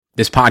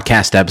This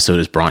podcast episode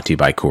is brought to you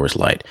by Coors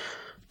Light.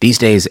 These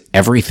days,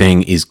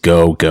 everything is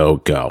go, go,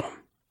 go.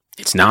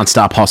 It's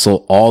nonstop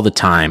hustle all the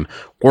time.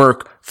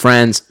 Work,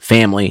 friends,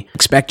 family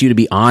expect you to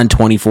be on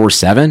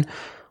 24/7.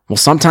 Well,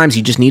 sometimes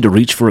you just need to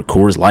reach for a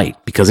Coors Light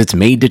because it's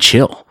made to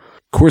chill.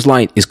 Coors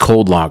Light is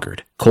cold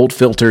lagered, cold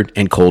filtered,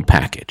 and cold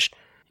packaged.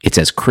 It's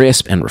as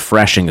crisp and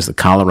refreshing as the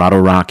Colorado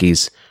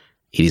Rockies.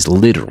 It is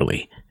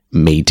literally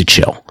made to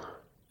chill.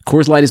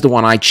 Coors Light is the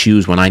one I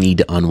choose when I need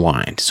to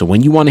unwind. So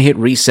when you want to hit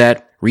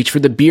reset, reach for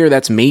the beer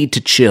that's made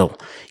to chill.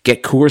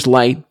 Get Coors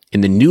Light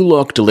in the new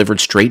look delivered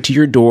straight to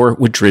your door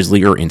with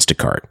Drizzly or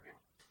Instacart.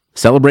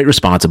 Celebrate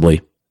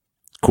responsibly.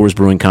 Coors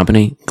Brewing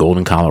Company,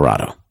 Golden,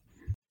 Colorado.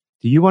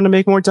 Do you want to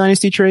make more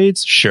Dynasty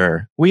trades?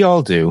 Sure, we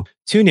all do.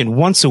 Tune in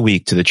once a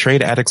week to the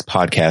Trade Addicts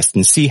podcast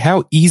and see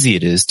how easy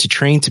it is to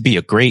train to be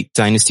a great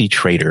Dynasty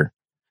trader.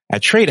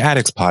 At Trade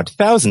Addicts Pod,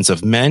 thousands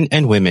of men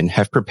and women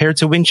have prepared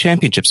to win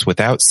championships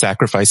without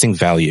sacrificing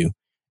value.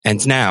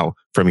 And now,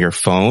 from your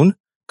phone,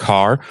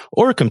 car,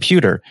 or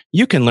computer,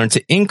 you can learn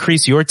to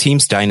increase your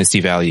team's dynasty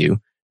value.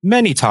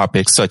 Many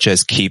topics such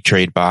as keep,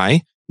 trade,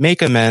 buy,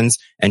 make amends,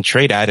 and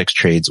trade addicts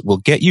trades will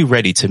get you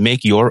ready to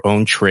make your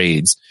own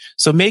trades.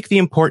 So make the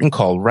important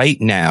call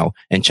right now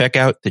and check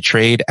out the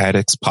Trade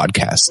Addicts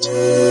podcast.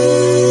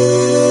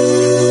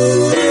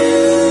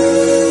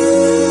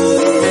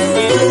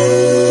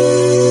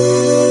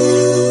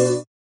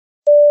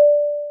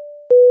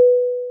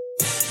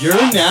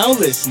 You're now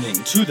listening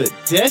to the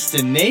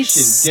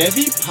Destination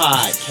Devy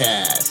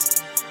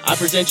podcast. I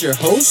present your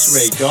host,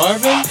 Ray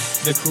Garvin,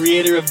 the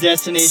creator of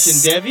Destination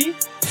Devy,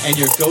 and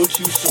your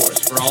go-to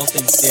source for all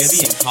things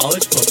Devy and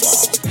college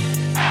football.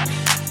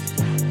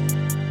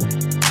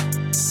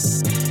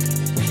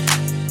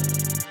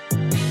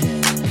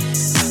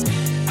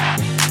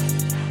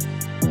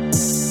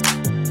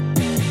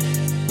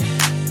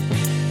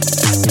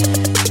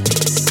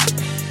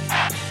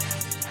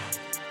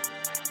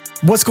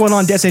 What's going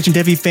on, Destination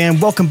Devy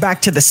fan? Welcome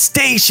back to the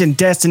station,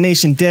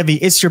 Destination Devy.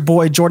 It's your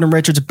boy, Jordan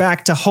Richards,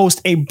 back to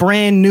host a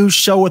brand new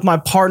show with my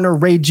partner,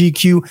 Ray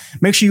GQ.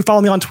 Make sure you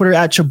follow me on Twitter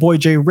at your boy,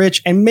 J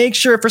Rich. And make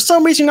sure, if for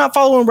some reason you're not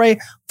following Ray,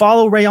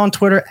 follow Ray on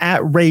Twitter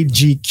at Ray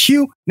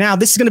GQ. Now,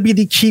 this is going to be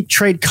the Keep,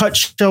 Trade, Cut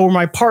show where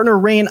my partner,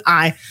 Ray, and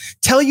I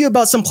tell you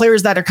about some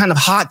players that are kind of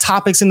hot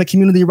topics in the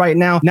community right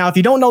now. Now, if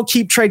you don't know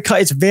Keep, Trade,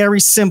 Cut, it's very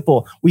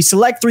simple. We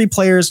select 3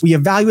 players. We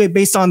evaluate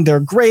based on their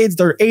grades,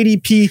 their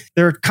ADP,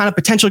 their kind of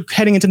potential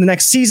heading into the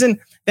next season.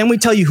 Then we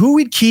tell you who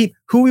we'd keep,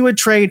 who we would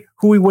trade,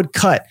 who we would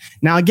cut.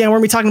 Now, again, we're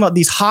going to be talking about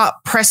these hot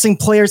pressing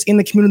players in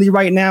the community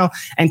right now.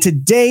 And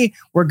today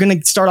we're going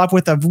to start off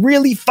with a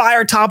really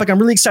fire topic. I'm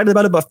really excited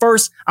about it. But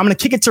first, I'm going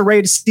to kick it to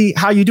Ray to see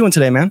how you doing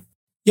today, man.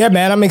 Yeah,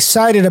 man, I'm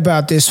excited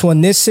about this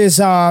one. This is,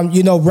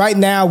 right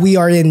now we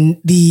are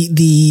in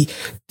the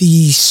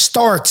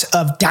start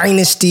of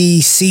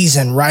dynasty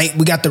season, right?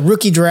 We got the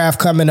rookie draft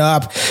coming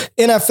up,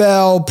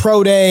 NFL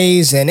pro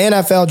days and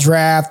NFL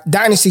draft,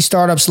 dynasty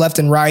startups left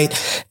and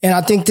right. And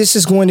I think this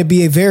is going to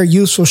be a very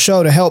useful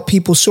show to help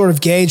people sort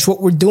of gauge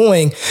what we're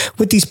doing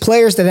with these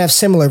players that have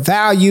similar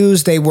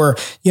values. They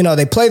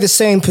play the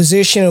same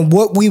position and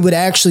what we would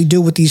actually do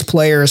with these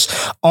players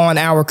on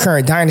our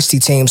current dynasty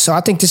team. So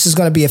I think this is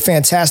going to be a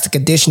fantastic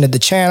addition to the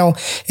channel.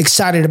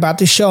 Excited about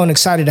this show and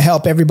excited to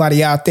help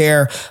everybody out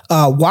there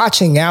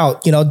watching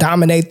out,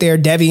 dominate their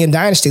Devy and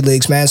Dynasty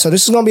leagues, man. So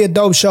this is going to be a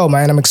dope show,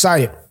 man. I'm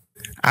excited.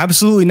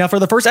 Absolutely. Now, for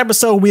the first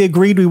episode, we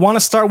agreed we want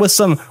to start with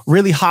some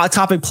really hot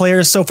topic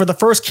players. So for the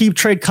first Keep,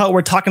 Trade, Cut,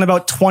 we're talking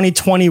about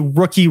 2020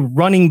 rookie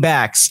running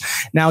backs.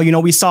 Now,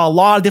 we saw a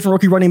lot of different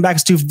rookie running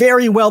backs do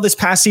very well this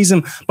past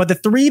season, but the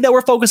 3 that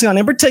we're focusing on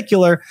in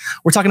particular,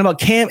 we're talking about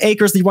Cam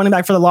Akers, the running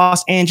back for the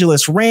Los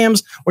Angeles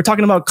Rams. We're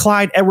talking about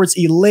Clyde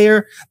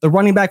Edwards-Helaire, the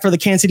running back for the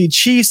Kansas City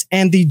Chiefs,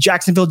 and the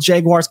Jacksonville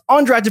Jaguars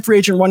undrafted free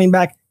agent running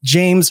back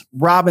James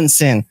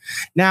Robinson.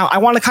 Now, I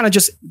want to kind of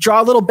just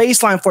draw a little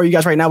baseline for you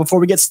guys right now before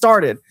we get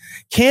started.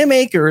 Cam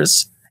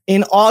Akers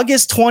in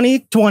August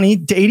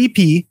 2020 to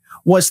ADP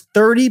was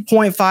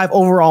 30.5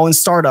 overall in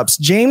startups.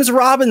 James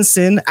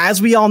Robinson,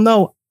 as we all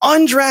know,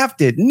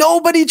 undrafted.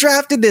 Nobody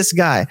drafted this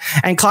guy.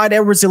 And Clyde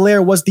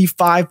Edwards-Helaire was the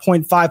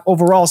 5.5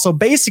 overall. So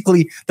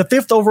basically the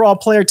 5th overall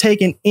player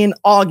taken in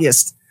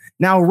August.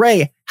 Now,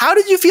 Ray, how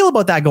did you feel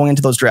about that going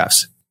into those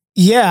drafts?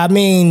 Yeah, I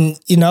mean,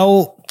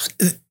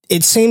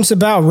 it seems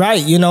about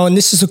right, and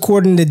this is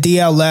according to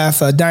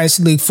DLF,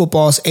 Dynasty League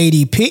Football's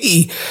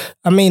ADP.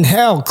 I mean,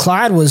 hell,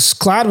 Clyde was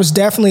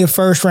definitely a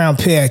first round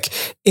pick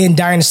in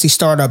dynasty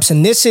startups,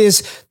 and this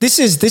is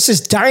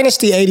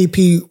dynasty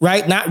ADP,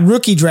 right? Not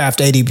rookie draft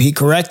ADP,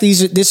 correct?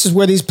 This is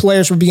where these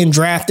players were being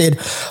drafted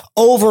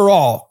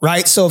overall,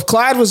 right? So if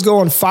Clyde was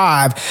going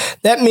 5,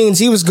 that means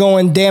he was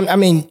going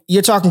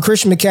you're talking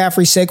Christian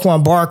McCaffrey,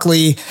 Saquon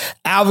Barkley,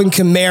 Alvin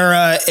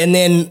Kamara, and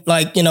then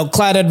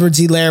Clyde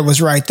Edwards-Helaire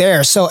was right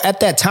there. So at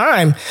that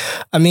time,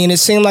 I mean, it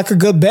seemed like a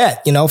good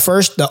bet.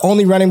 First, the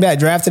only running back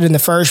drafted in the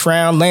first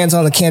round lands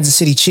on the Kansas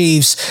City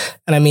Chiefs.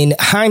 And I mean,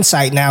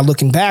 hindsight now,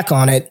 looking back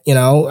on it,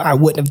 I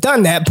wouldn't have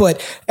done that.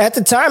 But at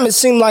the time, it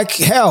seemed like,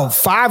 hell,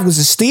 5 was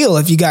a steal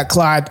if you got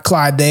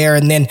Clyde there.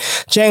 And then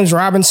James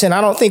Robinson,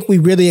 I don't think we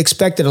really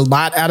expected a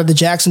lot out of the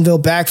Jacksonville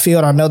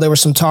backfield. I know there were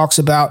some talks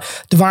about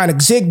Devine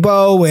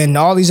Exigbo and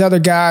all these other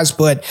guys.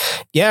 But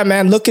yeah,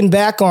 man, looking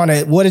back on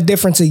it, what a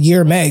difference a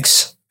year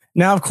makes.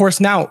 Now, of course,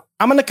 I'm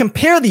going to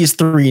compare these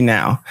 3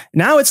 now.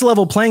 Now it's a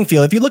level playing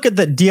field. If you look at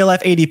the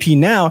DLF ADP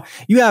now,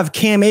 you have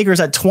Cam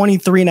Akers at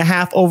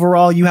 23.5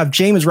 overall. You have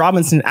James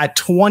Robinson at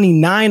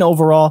 29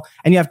 overall,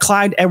 and you have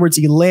Clyde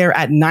Edwards-Helaire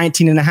at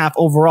 19.5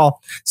 overall.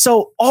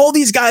 So all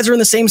these guys are in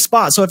the same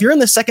spot. So if you're in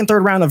the second,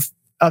 third round of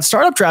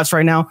startup drafts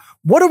right now,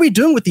 what are we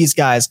doing with these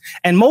guys?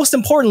 And most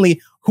importantly,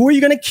 who are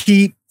you going to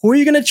keep? Who are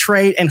you going to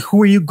trade, and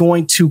who are you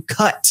going to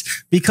cut?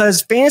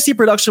 Because fantasy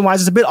production-wise,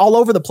 it's a bit all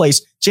over the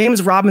place.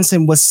 James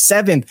Robinson was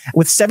 7th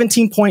with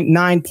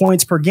 17.9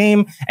 points per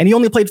game, and he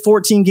only played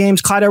 14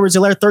 games. Clyde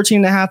Edwards-Helaire,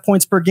 13.5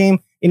 points per game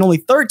in only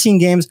 13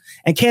 games,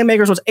 and Cam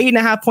Akers was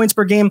 8.5 points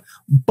per game.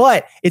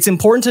 But it's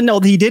important to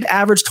note that he did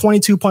average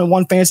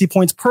 22.1 fantasy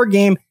points per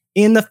game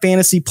in the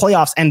fantasy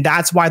playoffs. And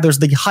that's why there's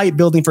the hype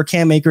building for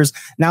Cam Akers.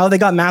 Now that they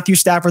got Matthew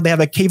Stafford, they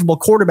have a capable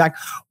quarterback.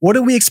 What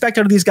do we expect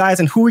out of these guys,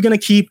 and who are we going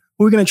to keep?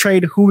 Who are we going to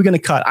trade? Who are we going to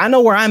cut? I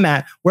know where I'm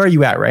at. Where are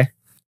you at, Ray?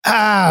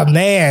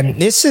 Man,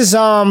 this is,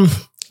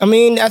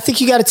 I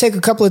think you got to take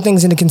a couple of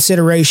things into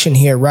consideration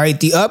here, right?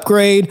 The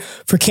upgrade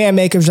for Cam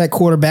Akers at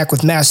quarterback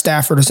with Matt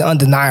Stafford is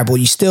undeniable.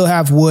 You still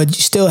have Wood,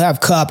 you still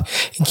have Kupp,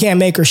 and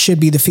Cam Akers should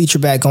be the feature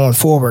back going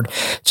forward.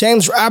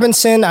 James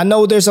Robinson, I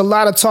know there's a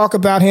lot of talk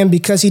about him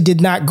because he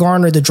did not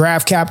garner the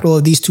draft capital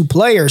of these 2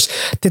 players,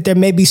 that there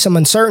may be some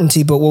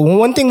uncertainty. But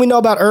one thing we know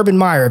about Urban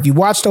Meyer, if you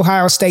watched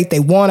Ohio State, they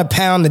want to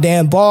pound the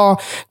damn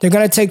ball. They're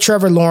going to take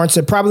Trevor Lawrence.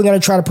 They're probably going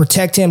to try to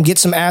protect him, get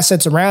some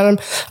assets around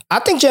him. I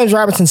think James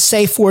Robinson's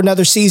safe for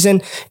another season.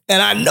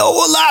 And I know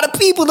a lot of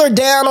people are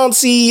down on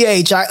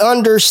CEH. I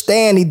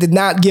understand he did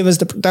not give us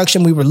the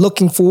production we were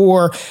looking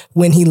for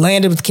when he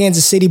landed with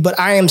Kansas City, but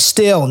I am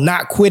still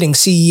not quitting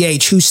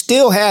CEH, who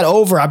still had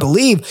over, I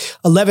believe,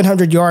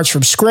 1,100 yards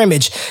from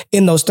scrimmage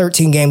in those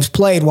 13 games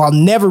played while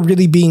never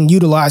really being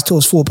utilized to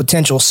his full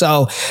potential.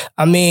 So,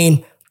 I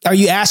mean, are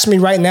you asking me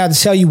right now to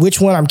tell you which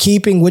one I'm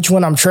keeping, which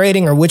one I'm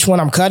trading, or which one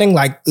I'm cutting?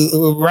 Like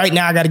right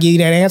now, I got to give you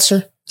that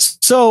answer.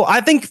 So I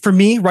think for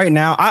me right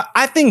now,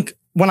 I think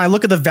when I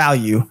look at the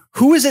value,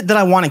 who is it that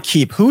I want to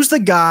keep? Who's the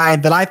guy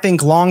that I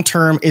think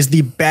long-term is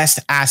the best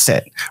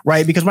asset,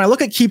 right? Because when I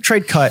look at keep,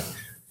 trade, cut,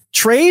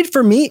 trade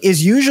for me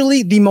is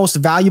usually the most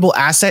valuable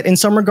asset in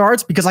some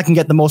regards because I can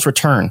get the most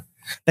return.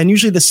 Then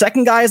usually the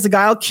second guy is the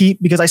guy I'll keep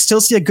because I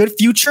still see a good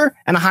future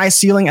and a high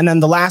ceiling. And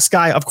then the last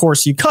guy, of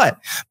course, you cut.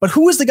 But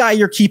who is the guy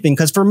you're keeping?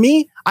 Because for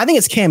me, I think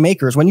it's Cam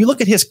Akers. When you look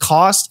at his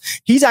cost,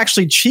 he's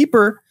actually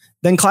cheaper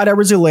than Clyde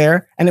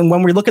Edwards-Helaire. And then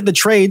when we look at the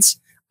trades,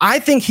 I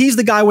think he's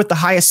the guy with the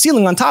highest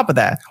ceiling on top of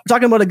that. We're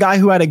talking about a guy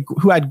who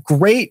had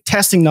great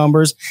testing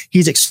numbers.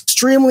 He's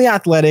extremely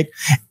athletic.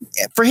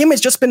 For him, it's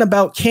just been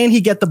about, can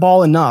he get the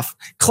ball enough?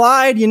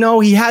 Clyde,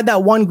 he had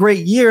that one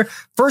great year.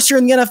 First year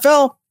in the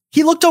NFL,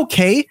 he looked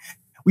okay.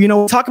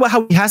 Talk about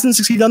how he hasn't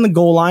succeeded on the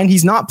goal line.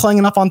 He's not playing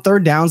enough on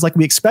third downs like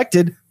we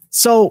expected.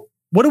 So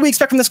what do we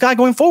expect from this guy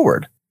going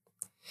forward?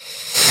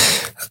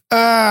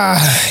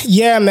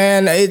 Yeah,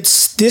 man,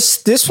 it's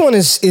this one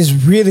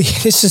is really,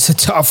 this is a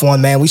tough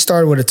one, man. We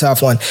started with a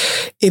tough one.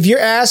 If you're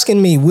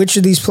asking me which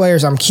of these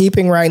players I'm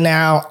keeping right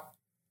now,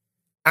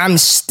 I'm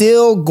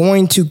still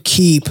going to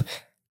keep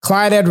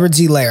Clyde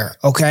Edwards-Helaire.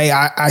 Okay.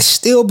 I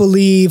still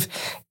believe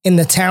in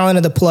the talent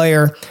of the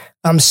player.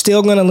 I'm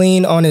still going to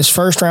lean on his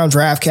first round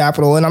draft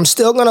capital, and I'm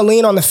still going to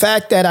lean on the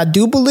fact that I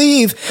do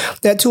believe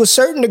that to a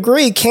certain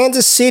degree,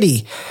 Kansas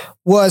City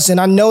was, and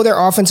I know their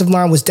offensive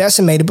line was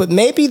decimated, but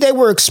maybe they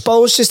were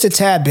exposed just a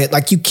tad bit.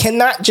 Like, you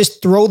cannot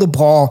just throw the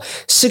ball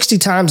 60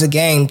 times a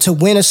game to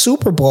win a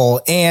Super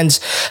Bowl. And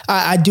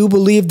I do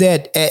believe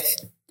that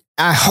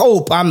I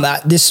hope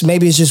this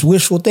maybe is just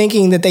wishful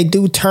thinking that they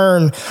do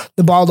turn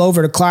the ball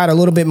over to Clyde a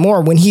little bit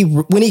more. When he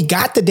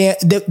got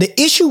the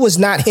issue was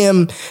not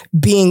him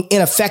being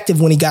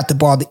ineffective when he got the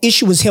ball. The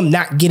issue was him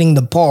not getting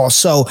the ball.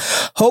 So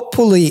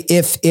hopefully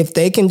if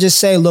they can just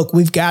say, look,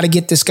 we've got to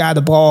get this guy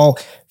the ball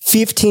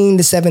 15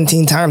 to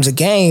 17 times a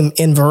game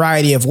in a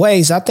variety of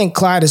ways, I think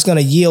Clyde is going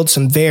to yield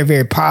some very,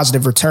 very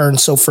positive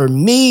returns. So for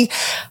me,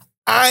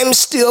 I'm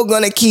still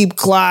going to keep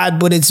Clyde,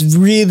 but it's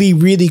really,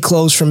 really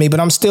close for me. But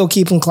I'm still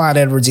keeping Clyde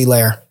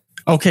Edwards-Helaire.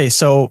 Okay,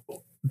 so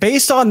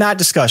based on that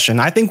discussion,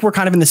 I think we're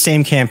kind of in the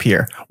same camp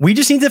here. We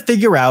just need to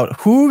figure out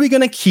who are we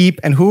going to keep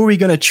and who are we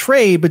going to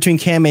trade between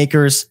Cam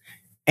Akers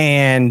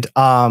and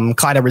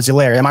Clyde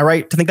Edwards-Helaire. Am I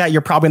right to think that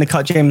you're probably going to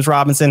cut James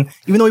Robinson?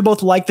 Even though we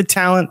both like the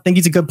talent, think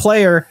he's a good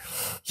player,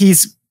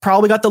 he's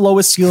probably got the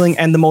lowest ceiling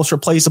and the most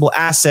replaceable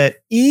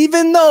asset,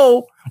 even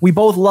though we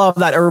both love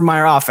that Urban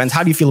Meyer offense.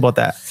 How do you feel about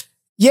that?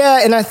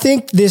 Yeah, and I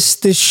think this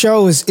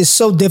show is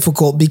so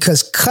difficult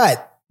because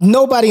cut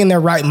nobody in their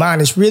right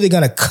mind is really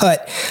going to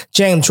cut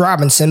James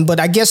Robinson. But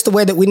I guess the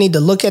way that we need to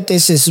look at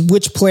this is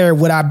which player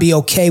would I be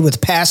okay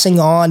with passing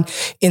on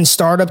in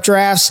startup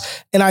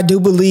drafts? And I do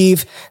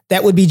believe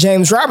that would be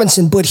James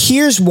Robinson. But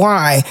here's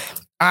why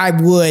I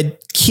would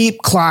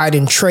keep Clyde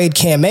and trade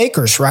Cam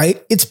Akers,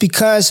 right? It's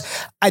because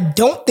I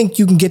don't think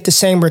you can get the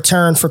same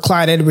return for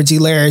Clyde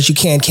Edwards-Helaire as you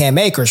can Cam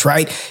Akers,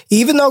 right?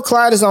 Even though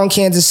Clyde is on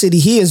Kansas City,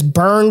 he has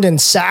burned and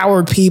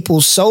soured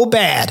people so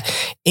bad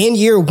in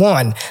year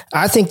one.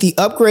 I think the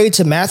upgrade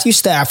to Matthew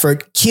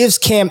Stafford gives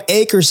Cam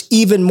Akers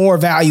even more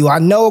value. I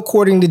know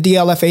according to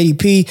DLF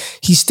ADP,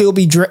 he's still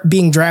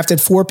being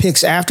drafted 4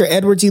 picks after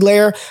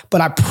Edwards-Helaire,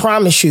 but I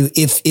promise you,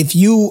 if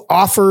you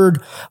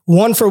offered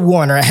 1 for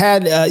 1 or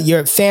had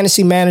your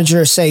fantasy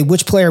manager say,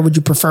 which player would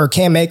you prefer,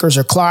 Cam Akers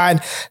or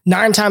Clyde?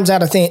 9 times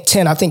out of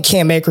 10, I think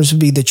Cam Akers would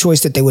be the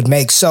choice that they would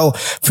make. So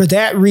for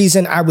that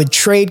reason, I would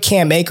trade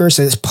Cam Akers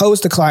as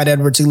opposed to Clyde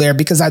Edwards-Helaire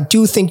because I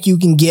do think you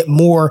can get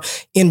more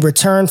in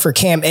return for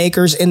Cam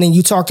Akers. And then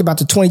you talked about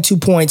the 22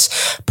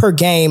 points per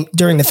game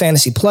during the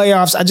fantasy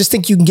playoffs. I just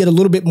think you can get a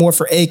little bit more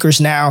for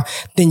Akers now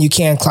than you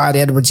can Clyde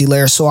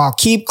Edwards-Helaire. So I'll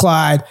keep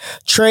Clyde,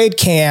 trade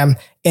Cam,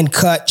 and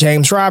cut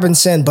James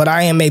Robinson. But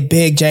I am a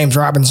big James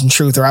Robinson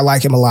truther. I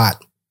like him a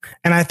lot.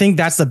 And I think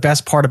that's the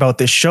best part about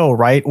this show,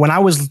 right? When I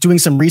was doing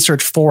some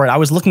research for it, I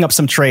was looking up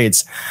some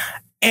trades.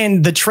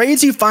 And the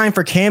trades you find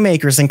for Cam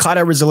Akers and Clyde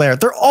Edwards-Helaire,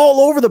 they're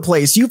all over the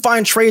place. You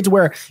find trades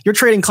where you're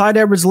trading Clyde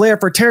Edwards-Helaire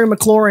for Terry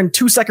McLaurin,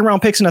 2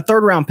 second-round picks and a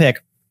third-round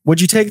pick.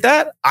 Would you take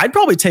that? I'd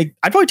probably take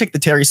the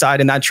Terry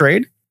side in that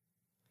trade.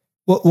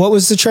 What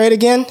was the trade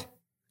again?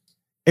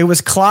 It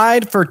was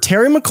Clyde for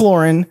Terry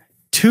McLaurin,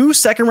 2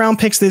 second-round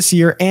picks this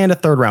year, and a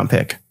third-round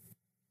pick.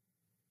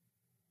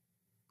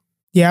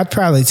 Yeah, I'd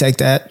probably take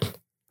that.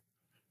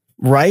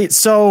 Right?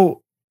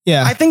 So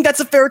yeah, I think that's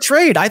a fair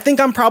trade. I think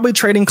I'm probably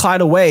trading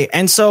Clyde away.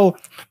 And so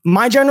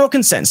my general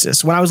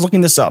consensus when I was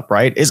looking this up,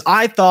 right, is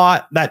I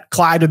thought that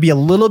Clyde would be has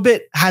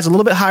a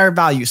little bit higher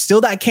value,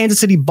 still that Kansas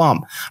City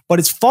bump. But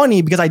it's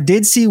funny because I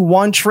did see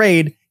one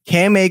trade,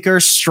 Cam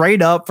Akers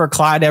straight up for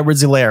Clyde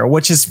Edwards-Helaire,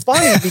 which is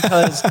funny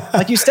because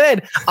like you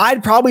said,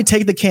 I'd probably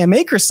take the Cam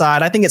Akers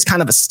side. I think it's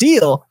kind of a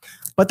steal.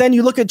 But then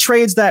you look at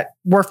trades that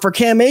were for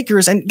Cam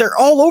Akers and they're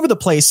all over the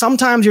place.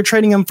 Sometimes you're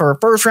trading him for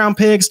 1st-round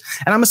picks,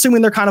 and I'm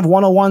assuming they're kind of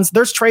 101s.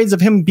 There's trades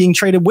of him being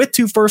traded with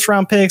 2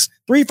 1st-round picks,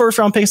 3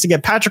 1st-round picks to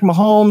get Patrick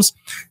Mahomes.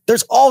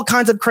 There's all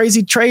kinds of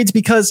crazy trades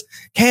because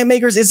Cam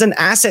Akers is an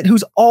asset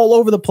who's all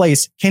over the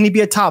place. Can he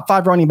be a top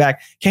 5 running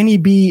back? Can he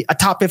be a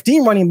top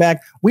 15 running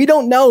back? We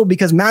don't know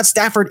because Matt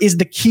Stafford is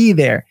the key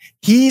there.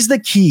 He's the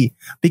key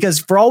because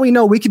for all we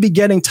know, we could be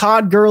getting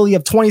Todd Gurley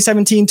of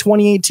 2017,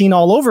 2018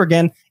 all over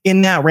again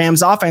in that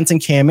Rams offense and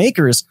Cam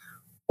Akers.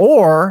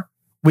 Or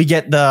we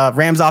get the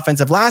Rams offense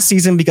of last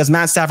season because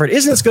Matt Stafford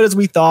isn't as good as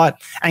we thought,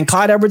 and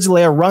Clyde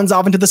Edwards-Helaire runs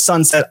off into the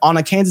sunset on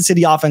a Kansas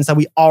City offense that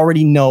we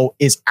already know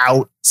is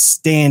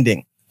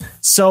outstanding.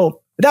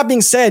 So with that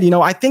being said,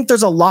 I think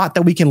there's a lot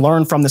that we can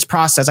learn from this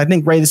process. I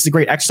think, Ray, this is a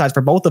great exercise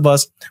for both of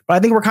us, but I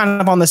think we're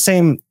kind of on the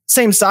same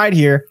side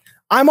here.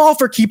 I'm all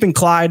for keeping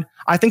Clyde.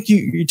 I think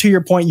you, to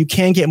your point, you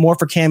can get more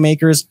for Cam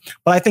Akers,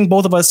 but I think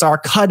both of us are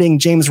cutting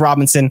James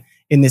Robinson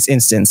in this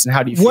instance. And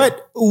how do you feel?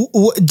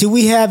 What do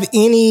we have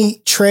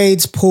any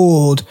trades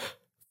pulled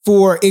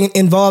for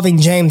involving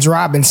James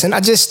Robinson?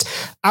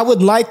 I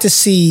would like to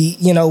see,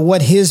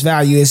 what his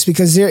value is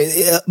because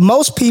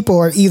most people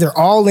are either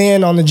all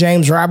in on the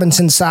James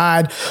Robinson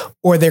side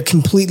or they're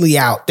completely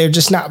out. They're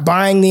just not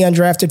buying the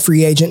undrafted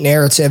free agent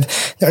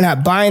narrative. They're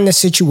not buying the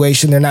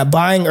situation. They're not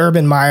buying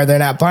Urban Meyer. They're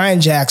not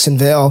buying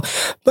Jacksonville.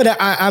 But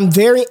I'm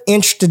very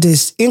interested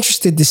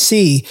to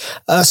see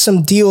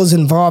some deals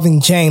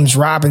involving James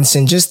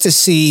Robinson just to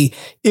see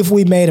if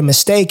we made a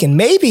mistake. And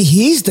maybe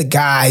he's the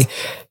guy.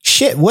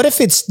 Shit, what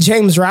if it's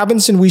James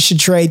Robinson we should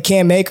trade,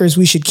 Cam Akers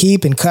we should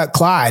keep, and cut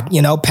Clyde,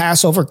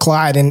 pass over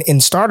Clyde in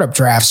startup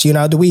drafts?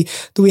 Do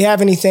we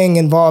have anything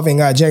involving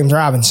James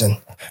Robinson?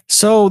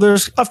 So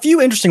there's a few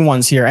interesting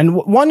ones here. And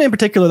one in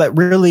particular that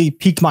really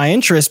piqued my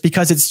interest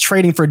because it's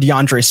trading for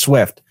DeAndre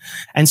Swift.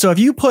 And so if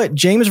you put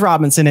James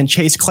Robinson and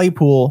Chase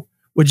Claypool,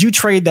 would you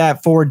trade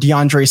that for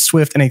DeAndre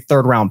Swift and a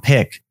 3rd-round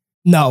pick?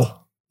 No.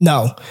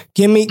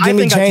 Give me I'd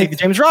James. take the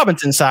James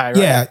Robinson side.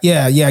 Right?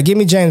 Yeah. Give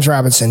me James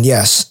Robinson.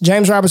 Yes.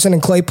 James Robinson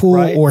and Claypool,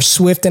 right? Or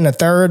Swift in a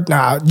 3rd.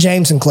 Nah,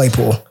 James and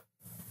Claypool.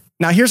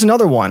 Now here's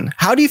another one.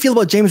 How do you feel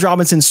about James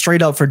Robinson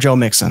straight up for Joe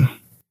Mixon?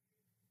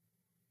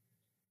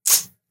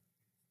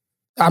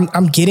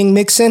 I'm getting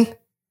Mixon.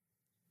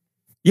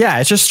 Yeah,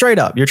 it's just straight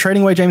up. You're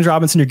trading away James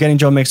Robinson. You're getting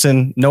Joe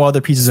Mixon. No other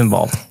pieces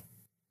involved.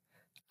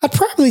 I'd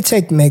probably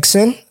take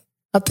Mixon.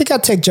 I think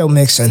I'd take Joe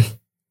Mixon.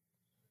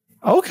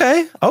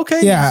 Okay.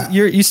 Yeah.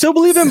 You still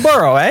believe in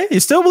Burrow, eh? You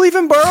still believe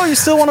in Burrow? You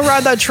still want to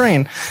ride that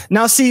train?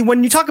 Now, see,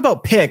 when you talk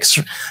about picks,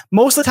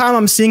 most of the time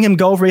I'm seeing him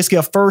go for basically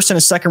a 1st and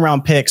a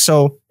 2nd-round pick.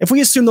 So if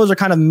we assume those are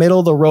kind of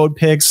middle-of-the-road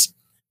picks,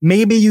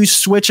 maybe you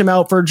switch him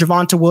out for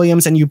Javonte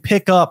Williams and you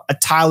pick up a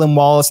Tylan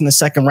Wallace in the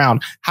 2nd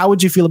round. How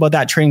would you feel about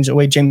that, trading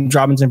away James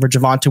Robinson for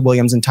Javonte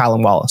Williams and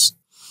Tylan Wallace?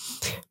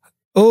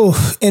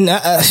 Oh, and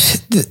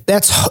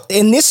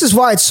this is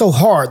why it's so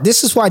hard.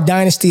 This is why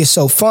Dynasty is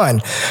so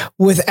fun.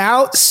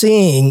 Without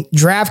seeing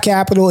draft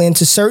capital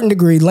into certain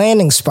degree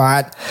landing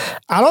spot,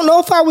 I don't know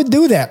if I would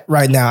do that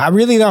right now. I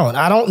really don't.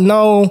 I don't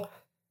know.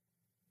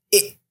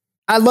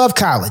 I love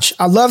college.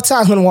 I love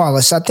Tylan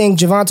Wallace. I think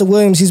Javonte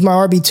Williams, he's my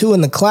RB2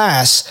 in the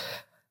class.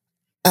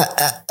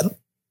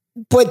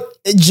 But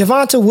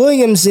Javonte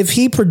Williams, if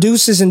he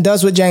produces and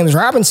does what James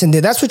Robinson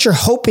did, that's what you're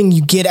hoping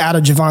you get out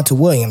of Javonte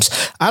Williams.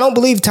 I don't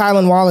believe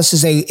Tylan Wallace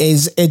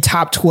is a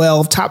top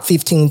 12, top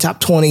 15, top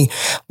 20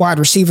 wide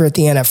receiver at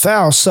the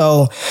NFL.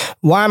 So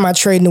why am I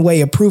trading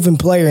away a proven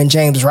player in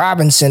James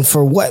Robinson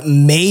for what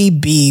may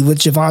be with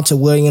Javonte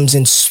Williams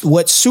and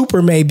what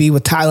super may be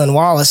with Tylan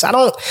Wallace? I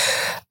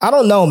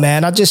don't know,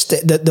 man. I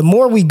just, the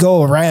more we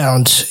go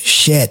around,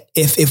 shit,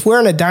 if we're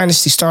in a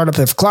dynasty startup,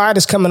 if Clyde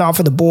is coming off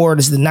of the board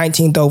as the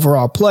 19th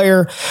overall player,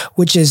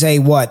 which is a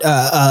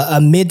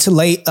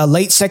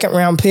late second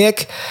round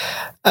pick,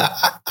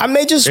 I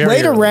may just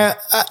wait around.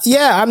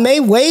 I may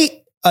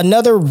wait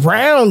another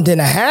round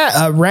and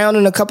a round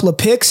and a couple of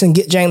picks and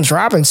get James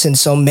Robinson.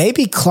 So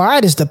maybe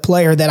Clyde is the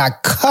player that I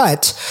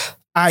cut,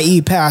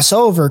 i.e. pass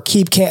over,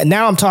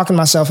 now I'm talking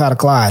myself out of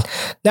Clyde.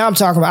 Now I'm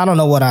talking about, I don't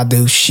know what I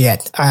do.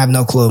 Shit. I have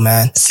no clue,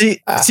 man. See,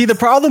 the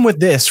problem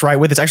with this, right,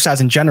 with this exercise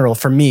in general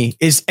for me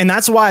is, and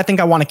that's why I think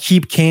I want to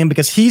keep Cam,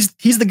 because he's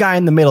the guy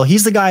in the middle.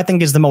 He's the guy I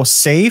think is the most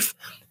safe,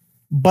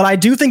 but I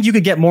do think you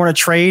could get more in a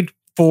trade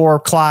for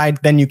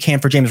Clyde than you can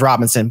for James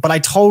Robinson. But I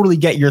totally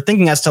get your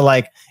thinking as to,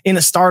 like, in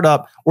a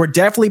startup, we're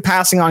definitely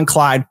passing on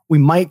Clyde. We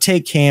might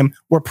take Cam.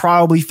 We're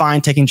probably fine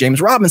taking James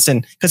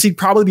Robinson because he'd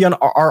probably be on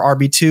our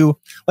RB2.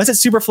 Let's hit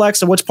super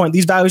flex, at which point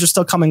these values are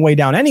still coming way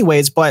down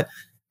anyways. But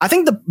I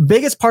think the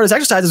biggest part of this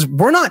exercise is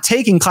we're not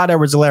taking Clyde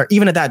Edwards-Helaire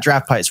even at that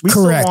draft price. We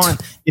Correct.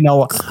 Still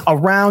want, a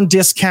round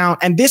discount.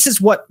 And this is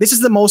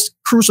the most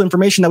crucial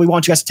information that we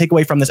want you guys to take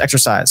away from this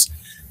exercise.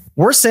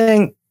 We're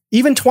saying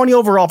even 20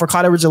 overall for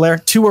Clyde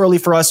Edwards-Helaire, too early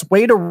for us.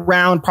 Wait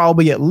around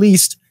probably at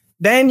least.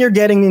 Then you're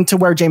getting into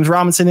where James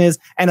Robinson is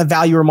and a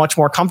value you're much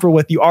more comfortable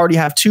with. You already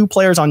have two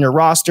players on your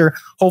roster,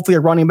 hopefully a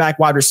running back,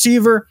 wide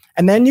receiver.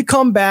 And then you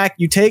come back,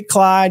 you take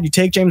Clyde, you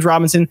take James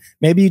Robinson,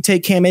 maybe you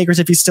take Cam Akers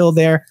if he's still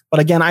there.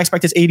 But again, I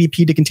expect his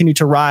ADP to continue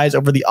to rise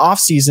over the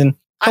offseason.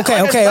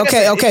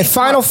 Okay.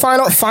 Final.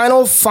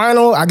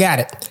 I got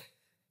it.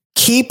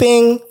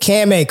 Keeping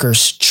Cam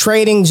Akers,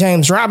 trading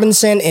James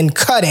Robinson, and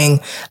cutting,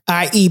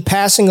 i.e.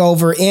 passing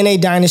over in a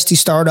dynasty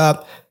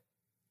startup,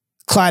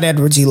 Clyde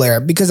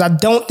Edwards-Helaire, because I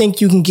don't think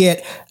you can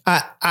get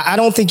I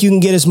don't think you can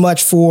get as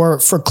much for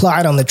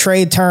Clyde on the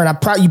trade turn.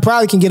 You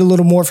probably can get a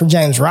little more for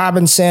James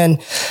Robinson.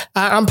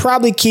 I'm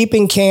probably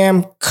keeping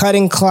Cam,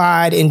 cutting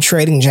Clyde, and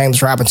trading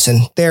James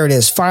Robinson. There it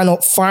is. Final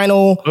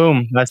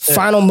boom. That's it.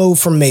 Final move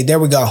from me. There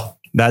we go.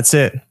 That's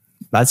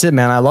it,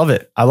 man. I love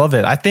it.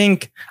 I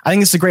think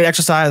this is a great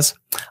exercise.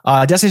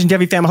 Destination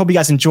Devy fam, I hope you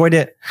guys enjoyed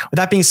it. With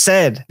that being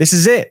said, this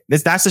is it.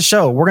 That's the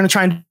show. We're going to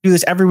try and do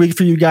this every week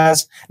for you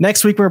guys.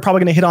 Next week, we're probably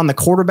going to hit on the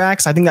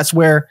quarterbacks. I think that's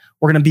where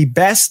we're going to be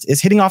best,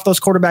 is hitting off those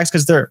quarterbacks,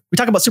 because we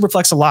talk about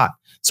Superflex a lot.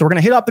 So we're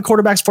going to hit up the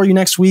quarterbacks for you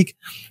next week.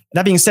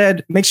 That being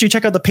said, make sure you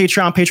check out the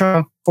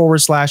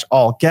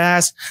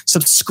Patreon.com/allgas.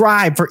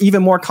 Subscribe for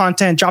even more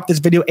content. Drop this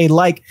video a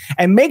like,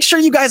 and make sure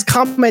you guys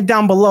comment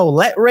down below.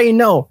 Let Ray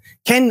know,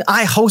 can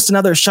I host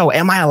another show?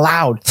 Am I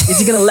allowed? Is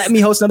he going to let me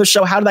host another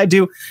show? How did I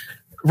do?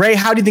 Ray,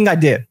 how do you think I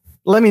did?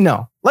 Let me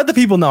know. Let the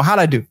people know. How'd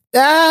I do?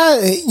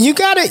 You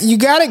got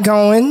it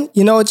going.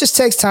 It just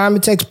takes time.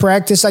 It takes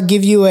practice. I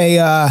give you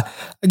a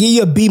B-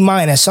 on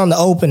the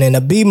opening.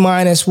 A B-.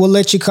 We'll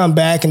let you come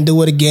back and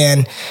do it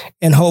again,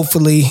 and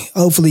hopefully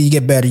you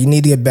get better. You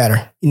need to get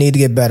better.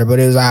 But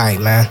it was all right,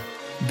 man.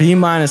 B-.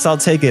 I'll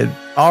take it.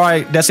 All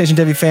right, Destination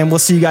Devy fam. We'll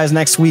see you guys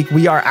next week.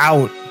 We are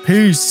out.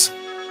 Peace.